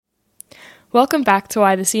Welcome back to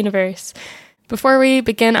Why This Universe. Before we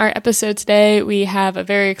begin our episode today, we have a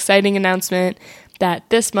very exciting announcement that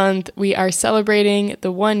this month we are celebrating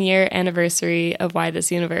the 1-year anniversary of Why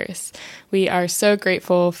This Universe. We are so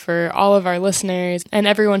grateful for all of our listeners and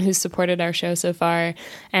everyone who's supported our show so far.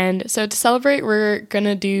 And so to celebrate, we're going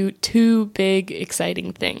to do 2 big,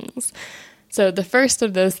 exciting things. So the first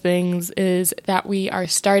of those things is that we are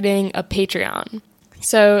starting a Patreon.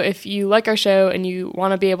 So if you like our show and you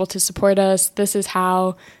want to be able to support us, this is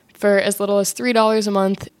how. For as little as $3 a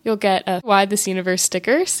month, you'll get a Why This Universe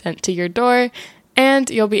sticker sent to your door, and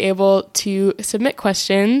you'll be able to submit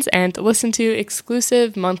questions and listen to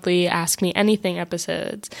exclusive monthly Ask Me Anything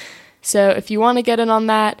episodes. So if you want to get in on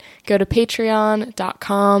that, go to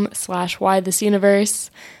patreon.com/whythisuniverse,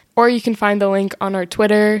 or you can find the link on our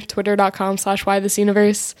Twitter,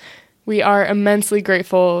 twitter.com/whythisuniverse. We are immensely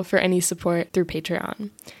grateful for any support through Patreon.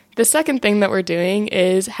 The second thing that we're doing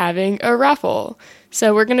is having a raffle.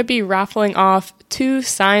 So we're going to be raffling off 2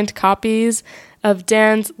 signed copies of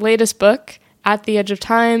Dan's latest book, At the Edge of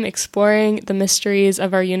Time, Exploring the Mysteries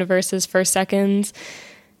of Our Universe's First Seconds.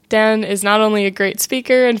 Dan is not only a great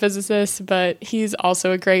speaker and physicist, but he's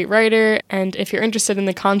also a great writer. And if you're interested in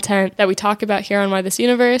the content that we talk about here on Why This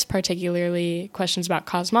Universe, particularly questions about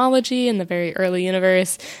cosmology and the very early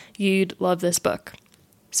universe, you'd love this book.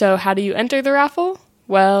 So how do you enter the raffle?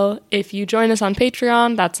 Well, if you join us on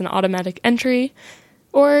Patreon, that's an automatic entry.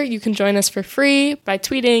 Or you can join us for free by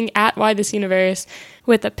tweeting at Why This Universe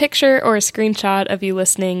with a picture or a screenshot of you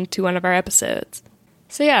listening to one of our episodes.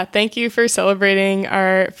 So yeah, thank you for celebrating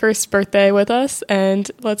our first birthday with us,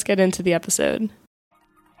 and let's get into the episode.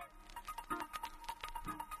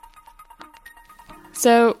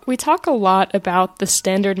 So we talk a lot about the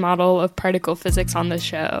standard model of particle physics on this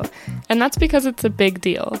show, and that's because it's a big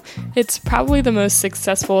deal. It's probably the most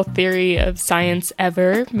successful theory of science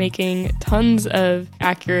ever, making tons of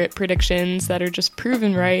accurate predictions that are just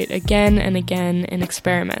proven right again and again in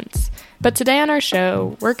experiments. But today on our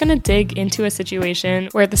show, we're going to dig into a situation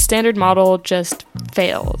where the standard model just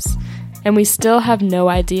fails, and we still have no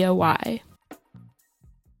idea why.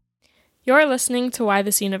 You're listening to Why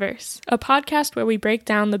This Universe, a podcast where we break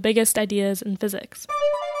down the biggest ideas in physics.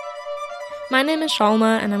 My name is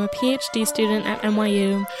Shalma, and I'm a PhD student at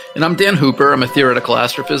NYU. And I'm Dan Hooper. I'm a theoretical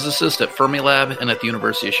astrophysicist at Fermilab and at the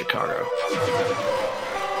University of Chicago.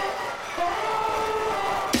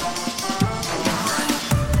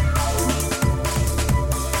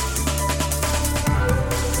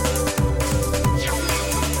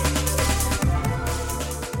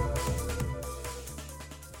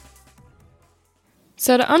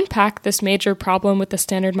 So to unpack this major problem with the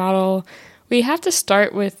standard model, we have to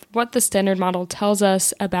start with what the standard model tells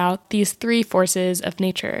us about these 3 forces of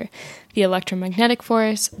nature: the electromagnetic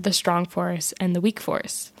force, the strong force, and the weak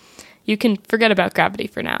force. You can forget about gravity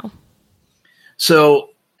for now. So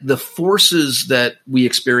the forces that we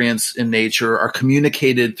experience in nature are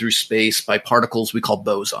communicated through space by particles we call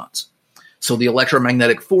bosons. So the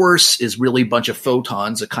electromagnetic force is really a bunch of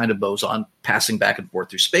photons, a kind of boson, passing back and forth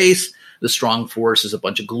through space. The strong force is a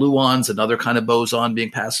bunch of gluons, another kind of boson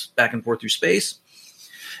being passed back and forth through space.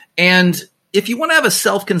 And if you want to have a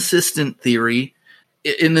self-consistent theory,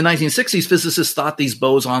 in the 1960s, physicists thought these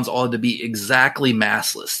bosons ought to be exactly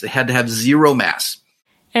massless. They had to have 0 mass.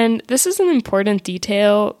 And this is an important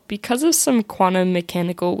detail because of some quantum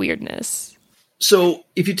mechanical weirdness. So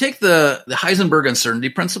if you take the Heisenberg uncertainty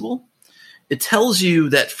principle, it tells you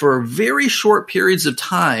that for very short periods of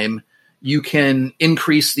time, you can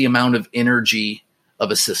increase the amount of energy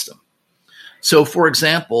of a system. So, for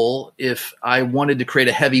example, if I wanted to create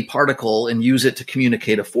a heavy particle and use it to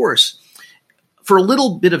communicate a force, for a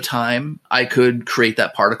little bit of time, I could create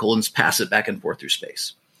that particle and pass it back and forth through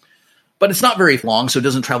space. But it's not very long, so it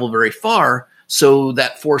doesn't travel very far, so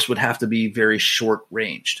that force would have to be very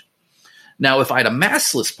short-ranged. Now, if I had a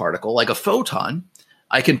massless particle, like a photon,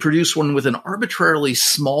 I can produce one with an arbitrarily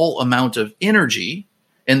small amount of energy,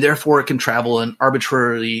 and therefore it can travel an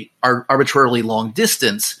arbitrarily long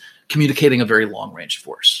distance, communicating a very long-range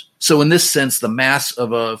force. So in this sense, the mass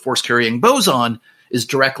of a force-carrying boson is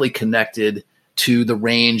directly connected to the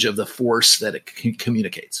range of the force that it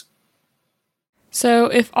communicates. So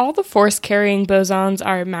if all the force-carrying bosons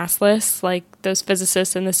are massless, like those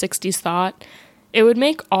physicists in the 60s thought, it would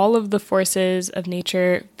make all of the forces of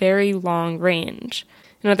nature very long range.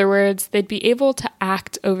 In other words, they'd be able to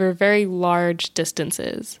act over very large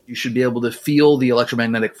distances. You should be able to feel the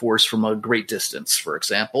electromagnetic force from a great distance, for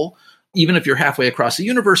example. Even if you're halfway across the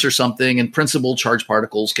universe or something, in principle, charged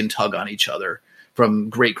particles can tug on each other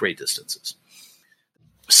from great, great distances.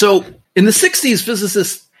 So in the 60s,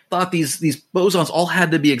 physicists thought these bosons all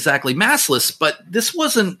had to be exactly massless, but this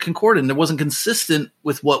wasn't concordant. It wasn't consistent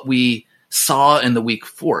with what we saw in the weak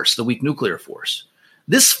force, the weak nuclear force.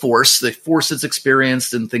 This force, the force that's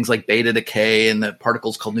experienced in things like beta decay and the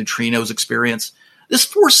particles called neutrinos experience, this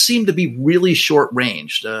force seemed to be really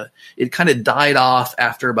short-ranged. It kind of died off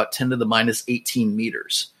after about 10 to the minus 18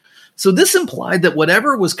 meters. So this implied that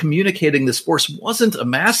whatever was communicating this force wasn't a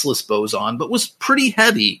massless boson, but was pretty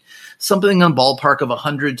heavy, something on ballpark of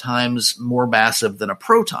 100 times more massive than a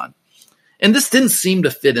proton. And this didn't seem to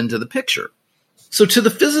fit into the picture. So to the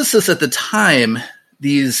physicists at the time,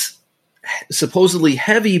 these supposedly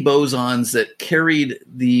heavy bosons that carried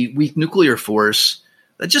the weak nuclear force,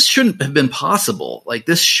 that just shouldn't have been possible. Like,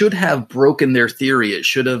 this should have broken their theory. It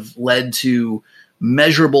should have led to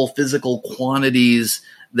measurable physical quantities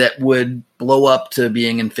that would blow up to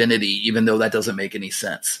being infinity, even though that doesn't make any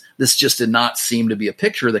sense. This just did not seem to be a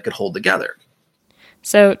picture that could hold together.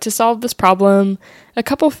 So to solve this problem, a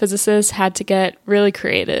couple physicists had to get really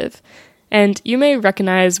creative. And you may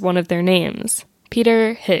recognize one of their names,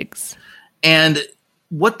 Peter Higgs. And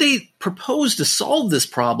what they proposed to solve this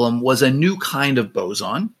problem was a new kind of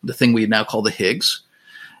boson, the thing we now call the Higgs.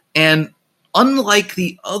 And unlike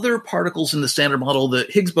the other particles in the Standard Model, the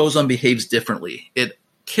Higgs boson behaves differently. It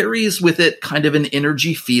carries with it kind of an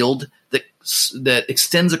energy field that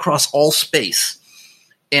extends across all space.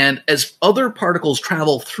 And as other particles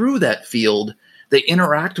travel through that field, they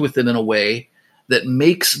interact with it in a way that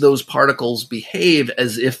makes those particles behave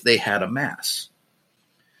as if they had a mass.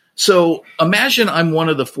 So imagine I'm one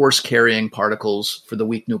of the force-carrying particles for the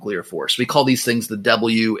weak nuclear force. We call these things the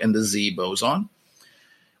W and the Z boson.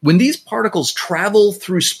 When these particles travel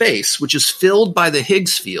through space, which is filled by the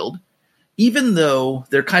Higgs field, even though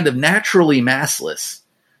they're kind of naturally massless,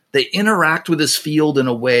 they interact with this field in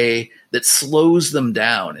a way that slows them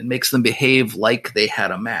down and makes them behave like they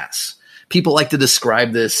had a mass. People like to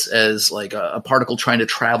describe this as like a particle trying to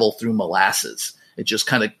travel through molasses. It just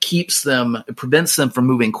kind of it prevents them from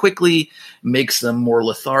moving quickly, makes them more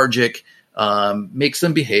lethargic, makes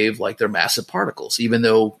them behave like they're massive particles, even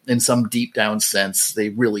though in some deep down sense they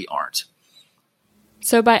really aren't.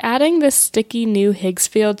 So by adding this sticky new Higgs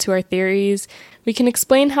field to our theories, we can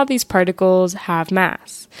explain how these particles have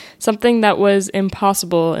mass, something that was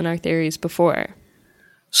impossible in our theories before.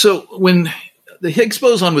 So when the Higgs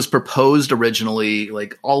boson was proposed originally,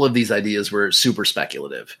 like, all of these ideas were super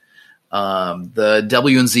speculative. The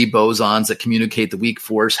W and Z bosons that communicate the weak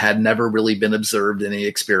force had never really been observed in any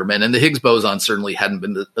experiment, and the Higgs boson certainly hadn't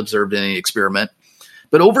been observed in any experiment.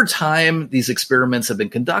 But over time, these experiments have been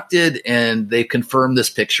conducted, and they confirmed this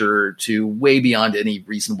picture to way beyond any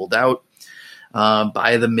reasonable doubt.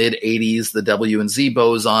 By the mid-'80s, the W and Z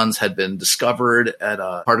bosons had been discovered at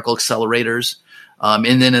particle accelerators.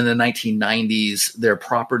 And then in the 1990s, their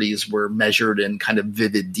properties were measured in kind of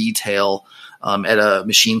vivid detail at a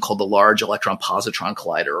machine called the Large Electron Positron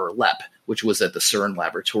Collider, or LEP, which was at the CERN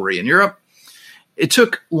laboratory in Europe. It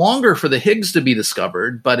took longer for the Higgs to be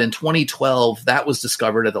discovered, but in 2012, that was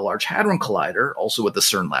discovered at the Large Hadron Collider, also at the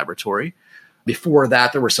CERN laboratory. Before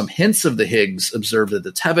that, there were some hints of the Higgs observed at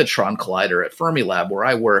the Tevatron Collider at Fermilab, where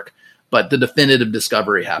I work, but the definitive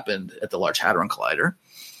discovery happened at the Large Hadron Collider.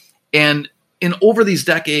 And over these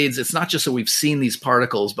decades, it's not just that we've seen these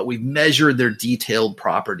particles, but we've measured their detailed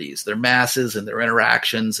properties, their masses and their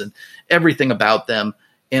interactions and everything about them.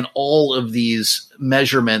 And all of these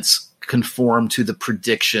measurements conform to the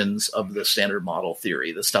predictions of the Standard Model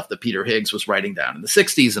theory, the stuff that Peter Higgs was writing down in the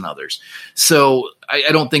 60s and others. So I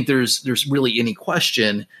don't think there's really any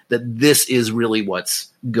question that this is really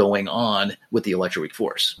what's going on with the electroweak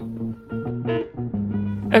force.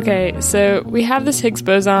 Okay, so we have this Higgs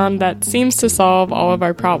boson that seems to solve all of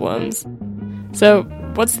our problems. So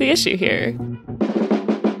what's the issue here?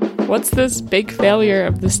 What's this big failure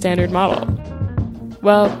of the Standard Model?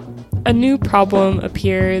 Well, a new problem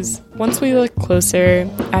appears once we look closer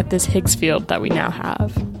at this Higgs field that we now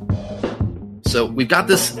have. So we've got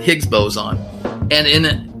this Higgs boson, and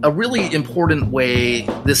in a really important way,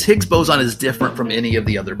 this Higgs boson is different from any of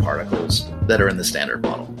the other particles that are in the Standard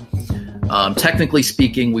Model. Technically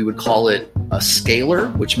speaking, we would call it a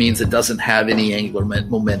scalar, which means it doesn't have any angular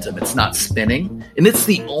momentum. It's not spinning, and it's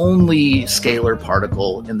the only scalar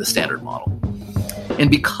particle in the Standard Model. And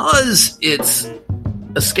because it's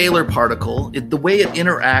a scalar particle, the way it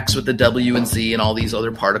interacts with the W and Z and all these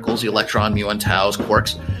other particles, the electron, muon, taus,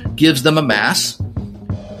 quarks, gives them a mass.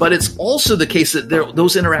 But it's also the case that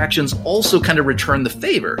those interactions also kind of return the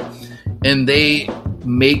favor, and they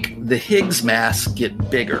make the Higgs mass get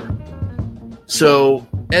bigger. So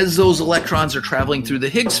as those electrons are traveling through the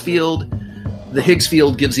Higgs field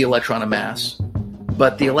gives the electron a mass.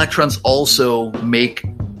 but the electrons also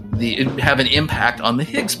have an impact on the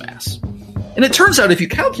Higgs mass. And it turns out if you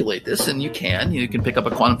calculate this, and you can pick up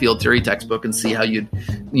a quantum field theory textbook and see how you'd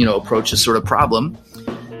approach this sort of problem.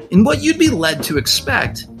 And what you'd be led to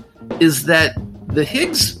expect is that the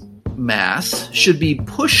Higgs mass should be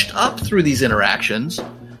pushed up through these interactions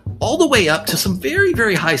all the way up to some very,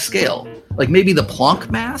 very high scale. Like maybe the Planck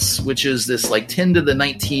mass, which is this like 10 to the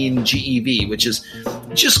 19 GeV, which is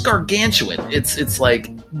just gargantuan. It's like,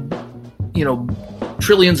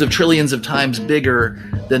 trillions of times bigger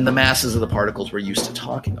than the masses of the particles we're used to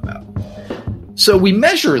talking about. So we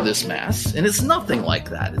measure this mass, and it's nothing like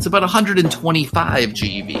that. It's about 125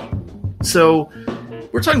 GeV. So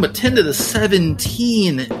we're talking about 10 to the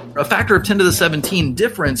 17, a factor of 10 to the 17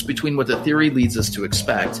 difference between what the theory leads us to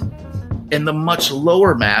expect and the much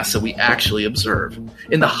lower mass that we actually observe.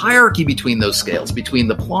 And the hierarchy between those scales, between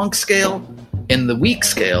the Planck scale and the weak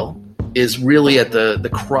scale, is really at the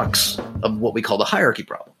crux of what we call the hierarchy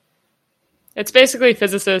problem. It's basically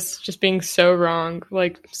physicists just being so wrong,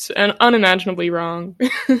 and unimaginably wrong.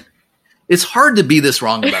 It's hard to be this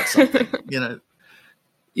wrong about something,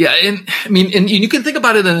 Yeah, and I mean, and you can think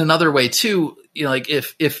about it in another way too. Like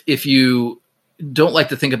if you don't like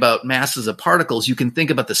to think about masses of particles, you can think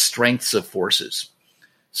about the strengths of forces.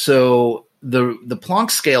 So the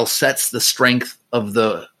Planck scale sets the strength of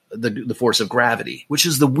the force of gravity, which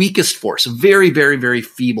is the weakest force, a very, very, very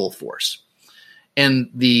feeble force. And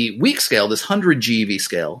the weak scale, this 100 GeV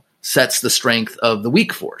scale, sets the strength of the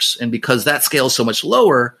weak force. And because that scale is so much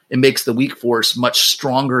lower, it makes the weak force much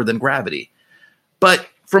stronger than gravity. But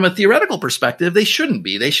from a theoretical perspective, they shouldn't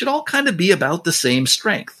be. They should all kind of be about the same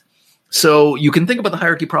strength. So you can think about the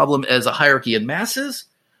hierarchy problem as a hierarchy in masses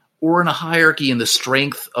or in a hierarchy in the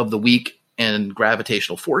strength of the weak and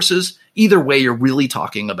gravitational forces. Either way, you're really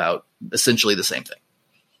talking about essentially the same thing.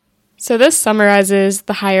 So this summarizes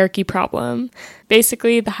the hierarchy problem.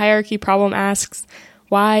 Basically, the hierarchy problem asks,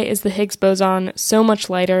 why is the Higgs boson so much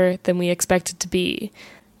lighter than we expect it to be?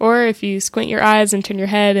 Or if you squint your eyes and turn your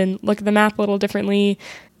head and look at the map a little differently,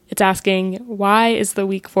 it's asking, why is the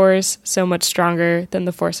weak force so much stronger than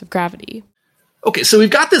the force of gravity? Okay, so we've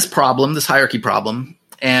got this problem, this hierarchy problem,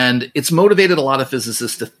 and it's motivated a lot of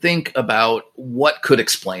physicists to think about what could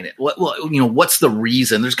explain it. What's the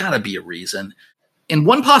reason? There's got to be a reason. And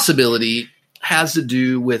one possibility has to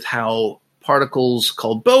do with how particles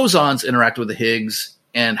called bosons interact with the Higgs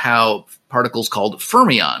and how particles called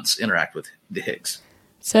fermions interact with the Higgs.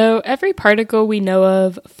 So every particle we know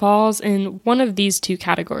of falls in one of these two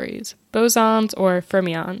categories, bosons or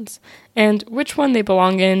fermions, and which one they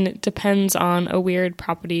belong in depends on a weird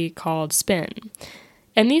property called spin.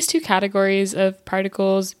 And these two categories of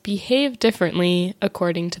particles behave differently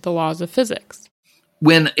according to the laws of physics.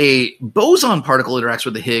 When a boson particle interacts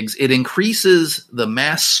with the Higgs, it increases the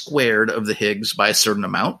mass squared of the Higgs by a certain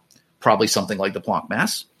amount, probably something like the Planck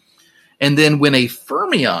mass. And then when a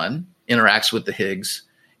fermion interacts with the Higgs,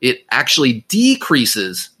 it actually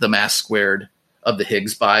decreases the mass squared of the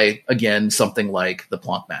Higgs by, again, something like the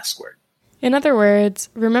Planck mass squared. In other words,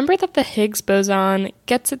 remember that the Higgs boson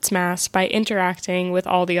gets its mass by interacting with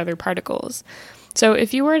all the other particles. So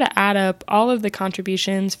if you were to add up all of the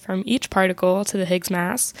contributions from each particle to the Higgs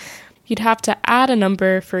mass, you'd have to add a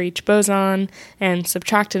number for each boson and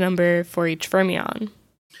subtract a number for each fermion.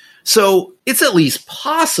 So it's at least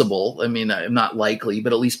possible, not likely,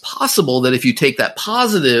 but at least possible that if you take that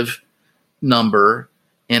positive number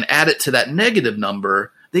and add it to that negative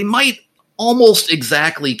number, they might almost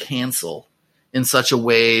exactly cancel in such a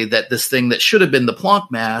way that this thing that should have been the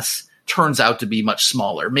Planck mass turns out to be much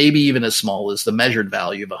smaller, maybe even as small as the measured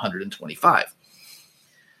value of 125.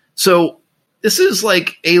 So this is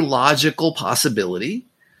like a logical possibility,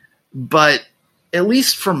 but at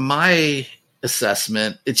least from my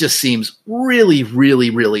assessment, it just seems really, really,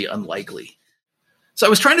 really unlikely. So I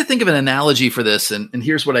was trying to think of an analogy for this, and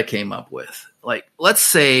here's what I came up with. Like, let's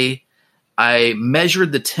say I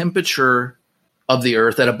measured the temperature of the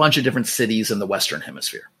Earth at a bunch of different cities in the Western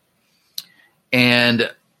Hemisphere.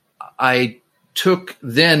 And I took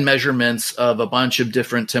then measurements of a bunch of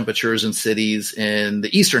different temperatures and cities in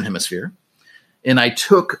the Eastern Hemisphere. And I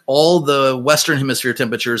took all the Western Hemisphere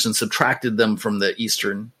temperatures and subtracted them from the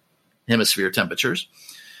Eastern Hemisphere temperatures.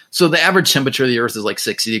 So the average temperature of the Earth is like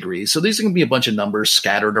 60 degrees. So these are going to be a bunch of numbers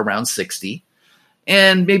scattered around 60.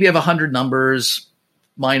 And maybe I have 100 numbers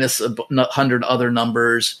minus 100 other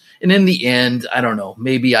numbers. And in the end, I don't know,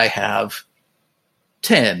 maybe I have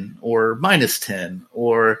 10 or minus 10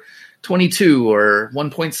 or 22 or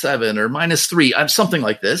 1.7 or minus 3, something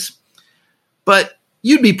like this. But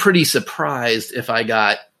you'd be pretty surprised if I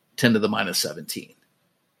got 10 to the minus 17.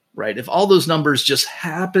 right? If all those numbers just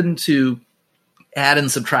happen to add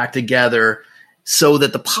and subtract together so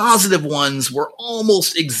that the positive ones were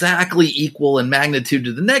almost exactly equal in magnitude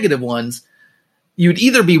to the negative ones, you'd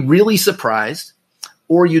either be really surprised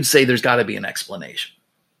or you'd say there's got to be an explanation.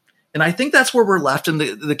 And I think that's where we're left in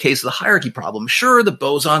the case of the hierarchy problem. Sure, the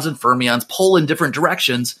bosons and fermions pull in different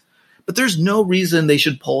directions, but there's no reason they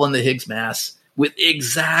should pull in the Higgs mass with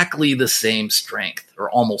exactly the same strength, or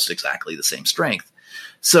almost exactly the same strength.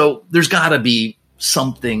 So there's got to be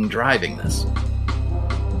something driving this.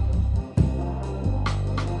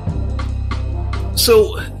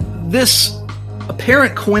 So this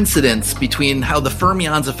apparent coincidence between how the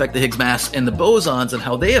fermions affect the Higgs mass and the bosons and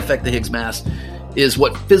how they affect the Higgs mass is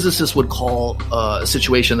what physicists would call a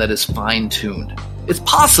situation that is fine-tuned. It's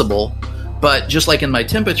possible, but just like in my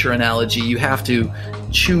temperature analogy, you have to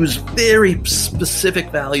choose very specific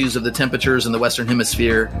values of the temperatures in the Western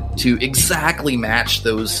Hemisphere to exactly match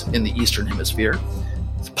those in the Eastern Hemisphere.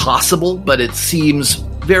 It's possible, but it seems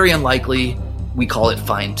very unlikely. We call it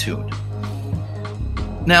fine-tuned.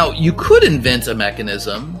 Now, you could invent a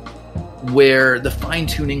mechanism where the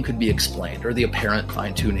fine-tuning could be explained, or the apparent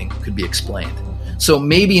fine-tuning could be explained. So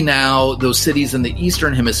maybe now those cities in the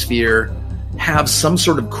Eastern Hemisphere have some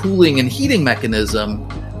sort of cooling and heating mechanism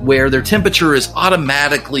where their temperature is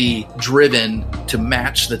automatically driven to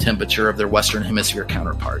match the temperature of their Western Hemisphere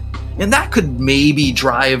counterpart. And that could maybe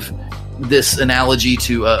drive this analogy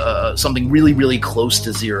to something really, really close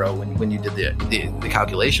to zero when you did the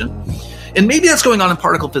calculation. And maybe that's going on in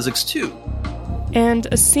particle physics too. And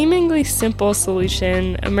a seemingly simple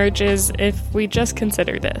solution emerges if we just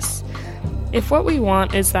consider this. If what we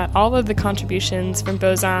want is that all of the contributions from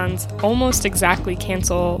bosons almost exactly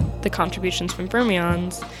cancel the contributions from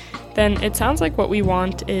fermions, then it sounds like what we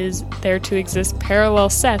want is there to exist parallel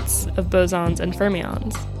sets of bosons and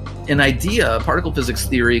fermions. An idea, particle physics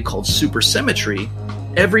theory called supersymmetry,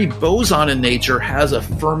 every boson in nature has a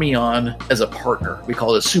fermion as a partner. We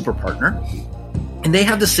call it a superpartner. And they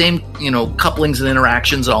have the same, couplings and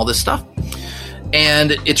interactions and all this stuff.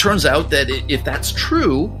 And it turns out that if that's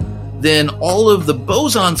true, then all of the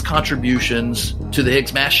boson's contributions to the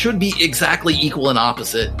Higgs mass should be exactly equal and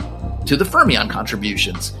opposite to the fermion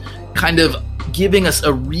contributions, kind of giving us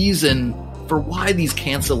a reason for why these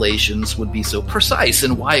cancellations would be so precise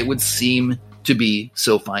and why it would seem to be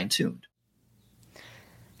so fine-tuned.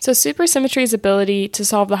 So supersymmetry's ability to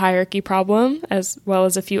solve the hierarchy problem, as well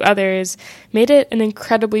as a few others, made it an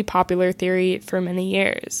incredibly popular theory for many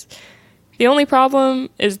years. The only problem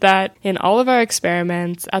is that in all of our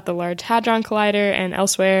experiments at the Large Hadron Collider and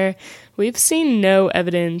elsewhere, we've seen no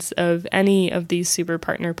evidence of any of these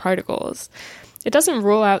superpartner particles. It doesn't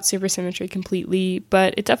rule out supersymmetry completely,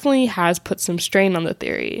 but it definitely has put some strain on the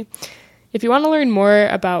theory. If you want to learn more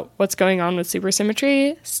about what's going on with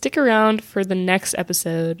supersymmetry, stick around for the next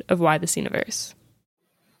episode of Why This Universe.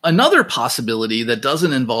 Another possibility that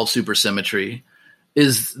doesn't involve supersymmetry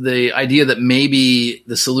is the idea that maybe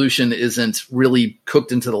the solution isn't really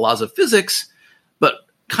cooked into the laws of physics, but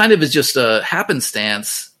kind of is just a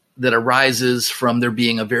happenstance that arises from there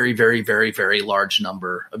being a very, very, very, very large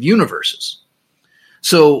number of universes.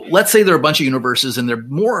 So let's say there are a bunch of universes and they're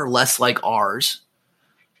more or less like ours,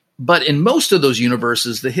 but in most of those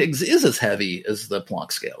universes, the Higgs is as heavy as the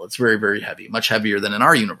Planck scale. It's very, very heavy, much heavier than in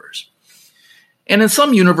our universe. And in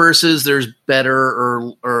some universes, there's better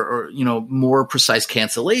or more precise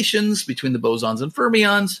cancellations between the bosons and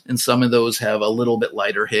fermions, and some of those have a little bit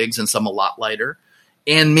lighter Higgs and some a lot lighter.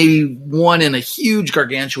 And maybe one in a huge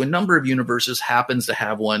gargantuan number of universes happens to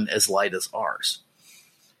have one as light as ours.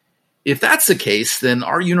 If that's the case, then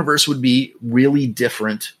our universe would be really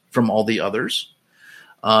different from all the others.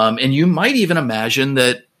 And you might even imagine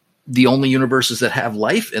that the only universes that have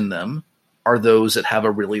life in them are those that have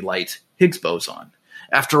a really light Higgs boson.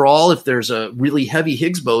 After all, if there's a really heavy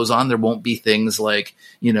Higgs boson, there won't be things like,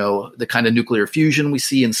 the kind of nuclear fusion we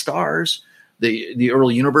see in stars. The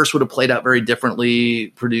early universe would have played out very differently,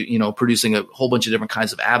 producing a whole bunch of different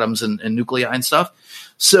kinds of atoms and nuclei and stuff.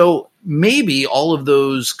 So maybe all of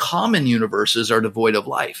those common universes are devoid of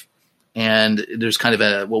life. And there's kind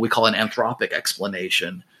of what we call an anthropic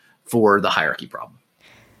explanation for the hierarchy problem.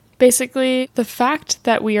 Basically, the fact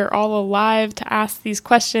that we are all alive to ask these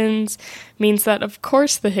questions means that, of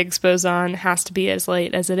course, the Higgs boson has to be as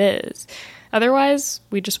light as it is. Otherwise,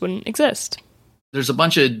 we just wouldn't exist. There's a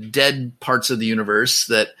bunch of dead parts of the universe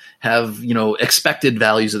that have, expected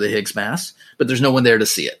values of the Higgs mass, but there's no one there to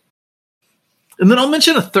see it. And then I'll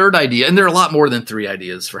mention a third idea, and there are a lot more than three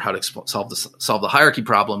ideas for how to solve the hierarchy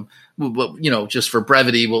problem. But, just for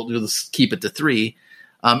brevity, we'll just keep it to three.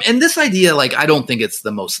 And this idea, like, I don't think it's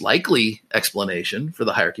the most likely explanation for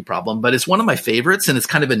the hierarchy problem, but it's one of my favorites, and it's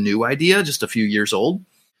kind of a new idea, just a few years old.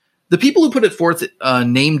 The people who put it forth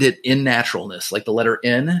named it innaturalness, like the letter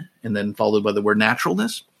N, and then followed by the word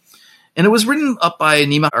naturalness. And it was written up by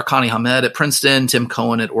Nima Arkani Hamed at Princeton, Tim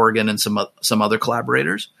Cohen at Oregon, and some other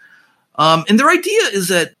collaborators. And their idea is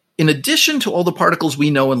that in addition to all the particles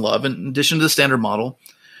we know and love, in addition to the Standard Model,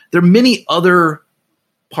 there are many other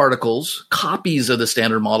particles, copies of the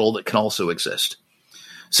Standard Model, that can also exist.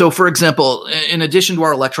 So, for example, in addition to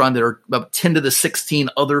our electron, there are about 10 to the 16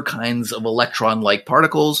 other kinds of electron-like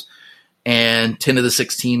particles and 10 to the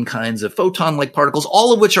 16 kinds of photon-like particles,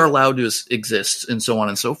 all of which are allowed to exist, and so on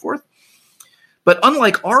and so forth. But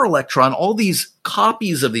unlike our electron, all these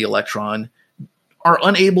copies of the electron are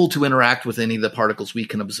unable to interact with any of the particles we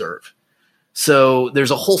can observe. So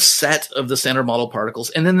there's a whole set of the Standard Model particles,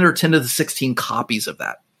 and then there are 10 to the 16 copies of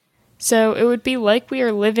that. So it would be like we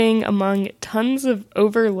are living among tons of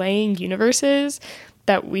overlaying universes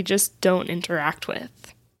that we just don't interact with.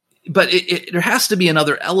 But there has to be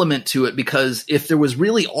another element to it, because if there was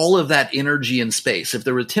really all of that energy in space, if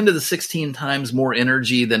there were 10 to the 16 times more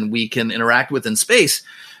energy than we can interact with in space,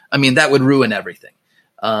 I mean, that would ruin everything.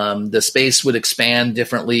 The space would expand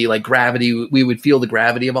differently, like gravity. We would feel the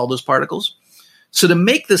gravity of all those particles. So to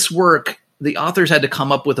make this work, the authors had to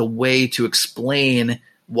come up with a way to explain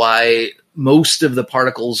why most of the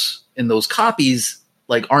particles in those copies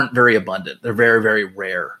aren't very abundant. They're very, very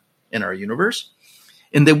rare in our universe.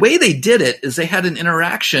 And the way they did it is they had an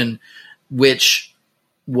interaction which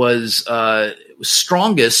was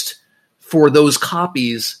strongest for those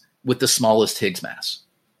copies with the smallest Higgs mass.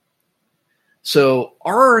 So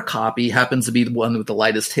our copy happens to be the one with the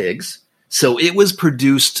lightest Higgs. So it was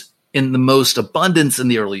produced in the most abundance in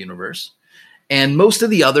the early universe. And most of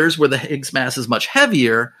the others, where the Higgs mass is much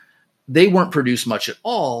heavier, they weren't produced much at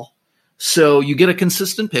all. So you get a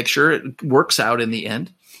consistent picture. It works out in the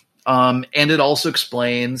end. And it also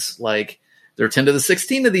explains, there are 10 to the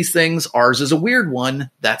 16 of these things. Ours is a weird one.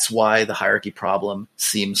 That's why the hierarchy problem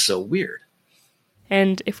seems so weird.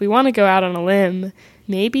 And if we want to go out on a limb,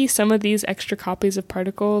 maybe some of these extra copies of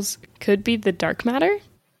particles could be the dark matter?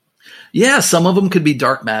 Yeah, some of them could be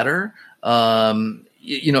dark matter.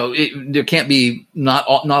 There can't be not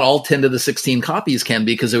all 10 to the 16 copies can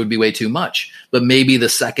be, because it would be way too much. But maybe the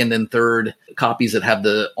second and third copies that have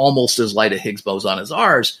the almost as light a Higgs boson as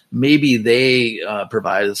ours, maybe they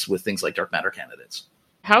provide us with things like dark matter candidates.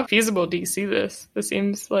 How feasible do you see this? This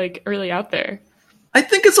seems really out there. I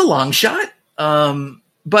think it's a long shot.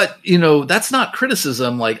 But, that's not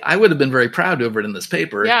criticism. I would have been very proud to have written this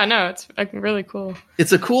paper. Yeah, no, it's really cool.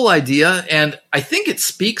 It's a cool idea. And I think it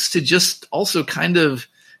speaks to just also kind of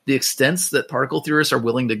the extents that particle theorists are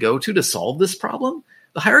willing to go to solve this problem.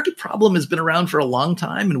 The hierarchy problem has been around for a long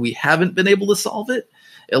time, and we haven't been able to solve it,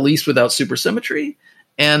 at least without supersymmetry.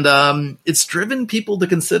 And it's driven people to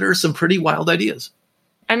consider some pretty wild ideas.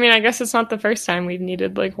 I mean, I guess it's not the first time we've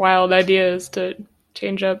needed wild ideas to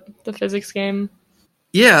change up the physics game.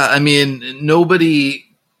 Yeah, I mean, nobody,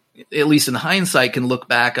 at least in hindsight, can look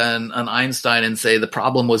back on Einstein and say the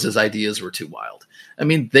problem was his ideas were too wild. I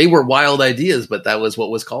mean, they were wild ideas, but that was what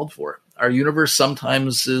was called for. Our universe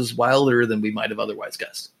sometimes is wilder than we might have otherwise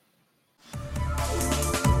guessed.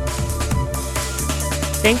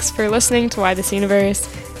 Thanks for listening to Why This Universe.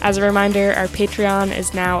 As a reminder, our Patreon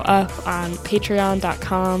is now up on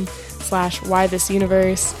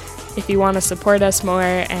patreon.com/whythisuniverse. If you want to support us more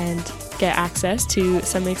and get access to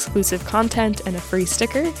some exclusive content and a free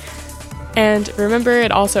sticker. And remember,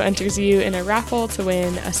 it also enters you in a raffle to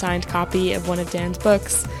win a signed copy of one of Dan's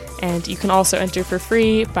books. And you can also enter for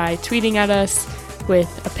free by tweeting at us with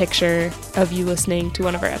a picture of you listening to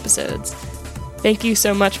one of our episodes. Thank you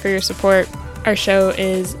so much for your support. Our show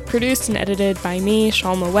is produced and edited by me,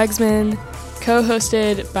 Shalma Wegsman,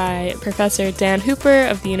 co-hosted by Professor Dan Hooper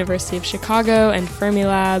of the University of Chicago and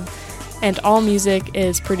Fermilab, and all music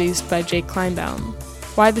is produced by Jake Kleinbaum.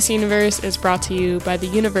 Why This Universe is brought to you by the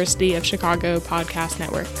University of Chicago Podcast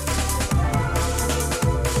Network.